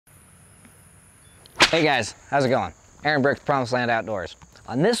Hey guys, how's it going? Aaron Brick's Promised Land Outdoors.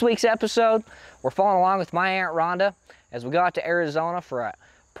 On this week's episode, we're following along with my Aunt Rhonda as we go out to Arizona for a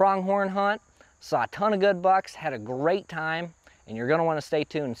pronghorn hunt. Saw a ton of good bucks, had a great time, and you're gonna wanna stay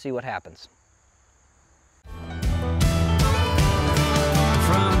tuned and see what happens. From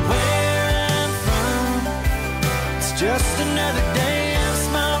where I'm from, it's just another day in a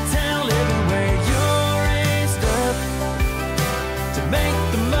small town living where you're raised up to make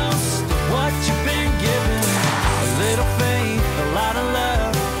the most of what you've been given. A little faith, a lot of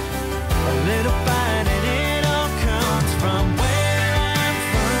love, a little fight, and it all comes from where I'm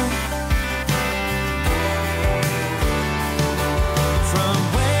from. From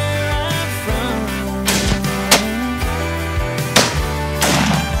where I'm from.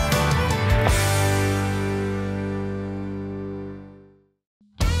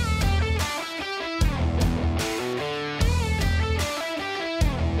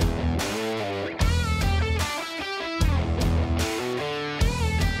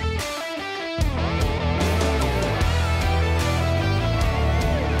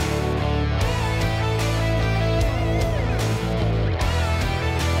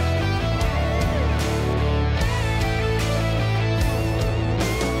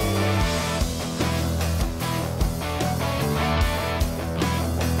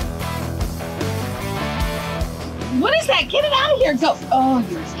 What is that? Get it out of here. Go. Oh,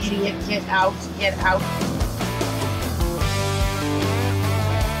 you idiot. Get out. Get out.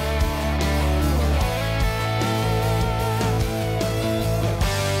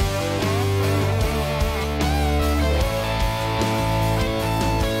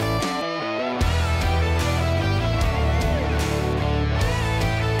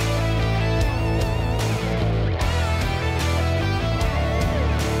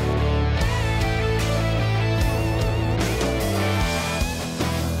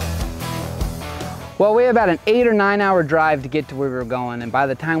 Well, we had about an 8 or 9 hour drive to get to where we were going, and by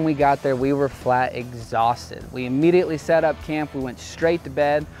the time we got there, we were flat exhausted. We immediately set up camp, we went straight to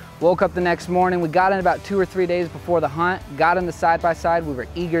bed, woke up the next morning, we got in about 2 or 3 days before the hunt, got in the side-by-side, we were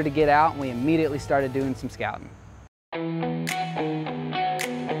eager to get out, and we immediately started doing some scouting.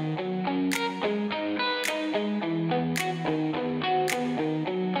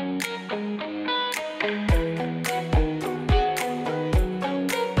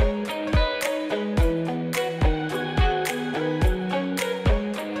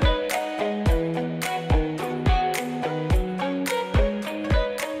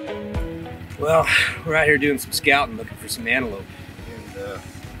 Well, we're out here doing some scouting, looking for some antelope, and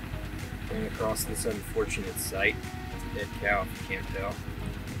ran across this unfortunate site. It's a dead cow, if you can't tell.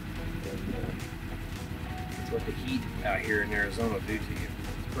 And that's what the heat out here in Arizona do to you.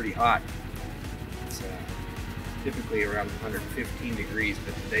 It's pretty hot. It's typically around 115 degrees,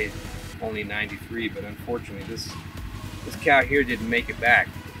 but today's only 93. But unfortunately, this cow here didn't make it back.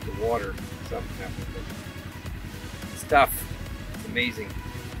 The water, something happened. But it's tough. It's amazing.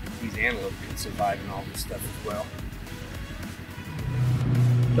 These antelope can survive in all this stuff as well.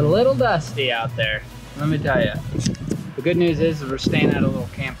 It's a little dusty out there, let me tell you. The good news is we're staying at a little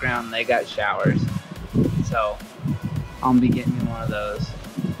campground and they got showers. So I'll be getting me one of those.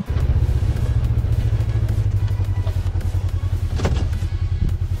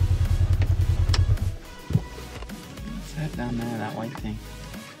 What's that down there, that white thing?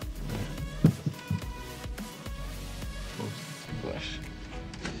 Bush.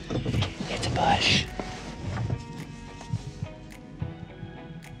 It's a bush.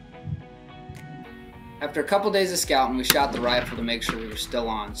 After a couple days of scouting, we shot the rifle to make sure we were still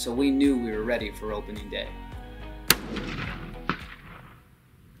on, so we knew we were ready for opening day.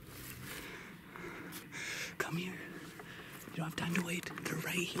 Come here. You don't have time to wait. They're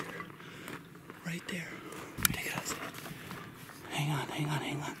right here. Right there. Take us. Hang on, hang on,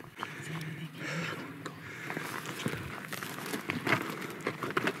 hang on.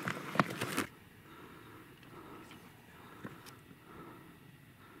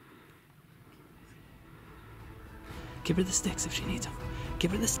 Give her the sticks if she needs them.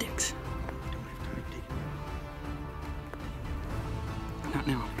 Give her the sticks. Not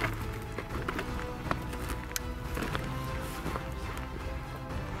now.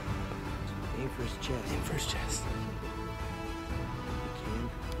 Aim for his chest. Aim for his chest.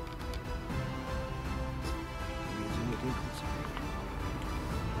 You can.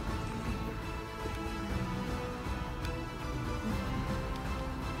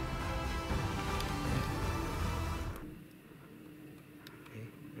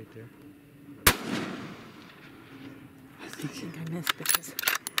 Right there. I think I missed because.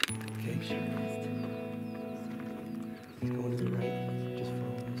 Okay, sure. He's going to the right. Just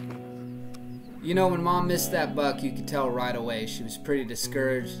follow his. You know, when Mom missed that buck, you could tell right away she was pretty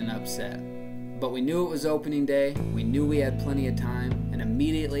discouraged and upset. But we knew it was opening day, we knew we had plenty of time, and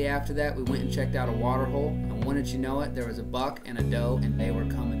immediately after that we went and checked out a water hole, and wouldn't you know it, there was a buck and a doe, and they were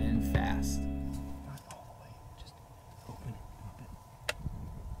coming in fast. Not all the way, just open it a bit.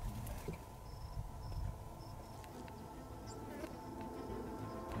 Bring it back.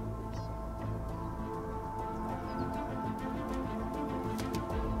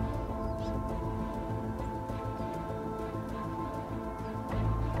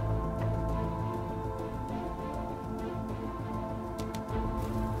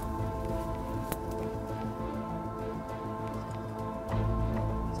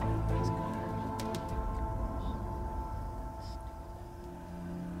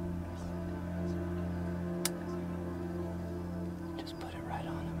 Just put it right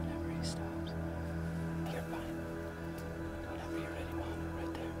on him whenever he stops. You're fine. Whenever you're ready, Mom,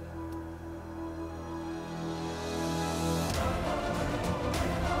 right there.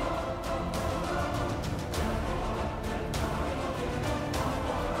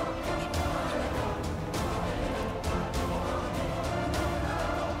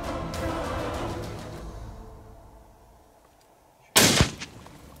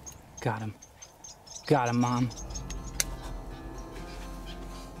 Got him. Got him, Mom.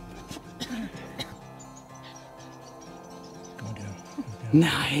 Go down.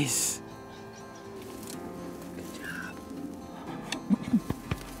 Nice. Good job.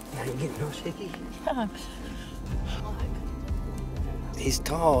 Now you getting all shaky? He's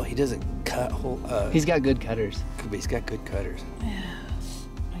tall. He doesn't cut whole. He's got good cutters. He's got good cutters.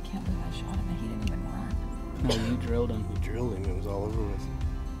 I can't believe I shot him and he didn't even run. No, you drilled him. You drilled him. It was all over with.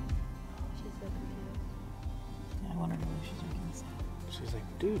 I wondered why she's making this sound. She's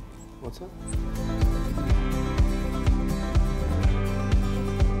like, dude, what's up?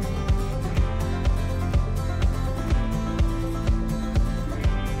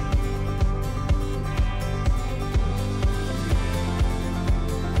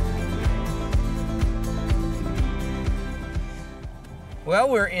 Well,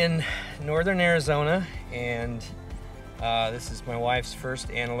 we're in northern Arizona, and this is my wife's first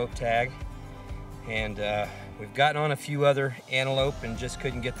antelope tag. And we've gotten on a few other antelope and just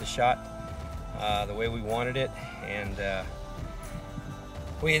couldn't get the shot the way we wanted it. And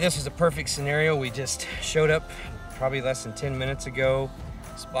this was a perfect scenario. We just showed up probably less than 10 minutes ago,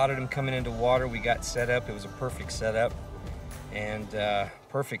 spotted him coming into water. We got set up. It was a perfect setup and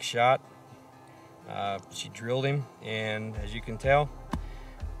perfect shot. She drilled him, and as you can tell,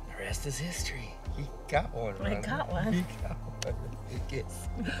 the rest is history. He got one. I got one. He got one. Yes.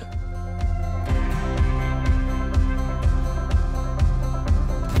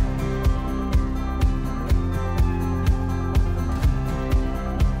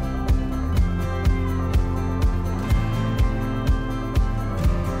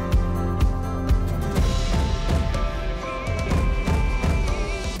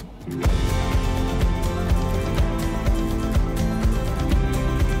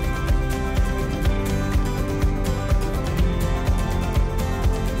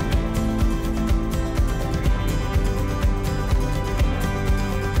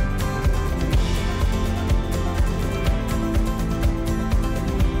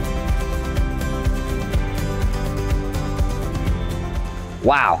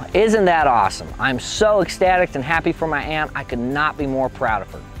 Wow, isn't that awesome? I'm so ecstatic and happy for my aunt. I could not be more proud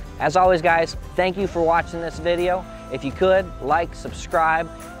of her. As always, guys, thank you for watching this video. If you could, like, subscribe,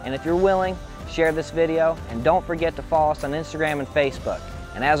 and if you're willing, share this video, and don't forget to follow us on Instagram and Facebook.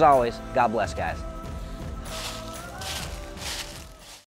 And as always, God bless, guys.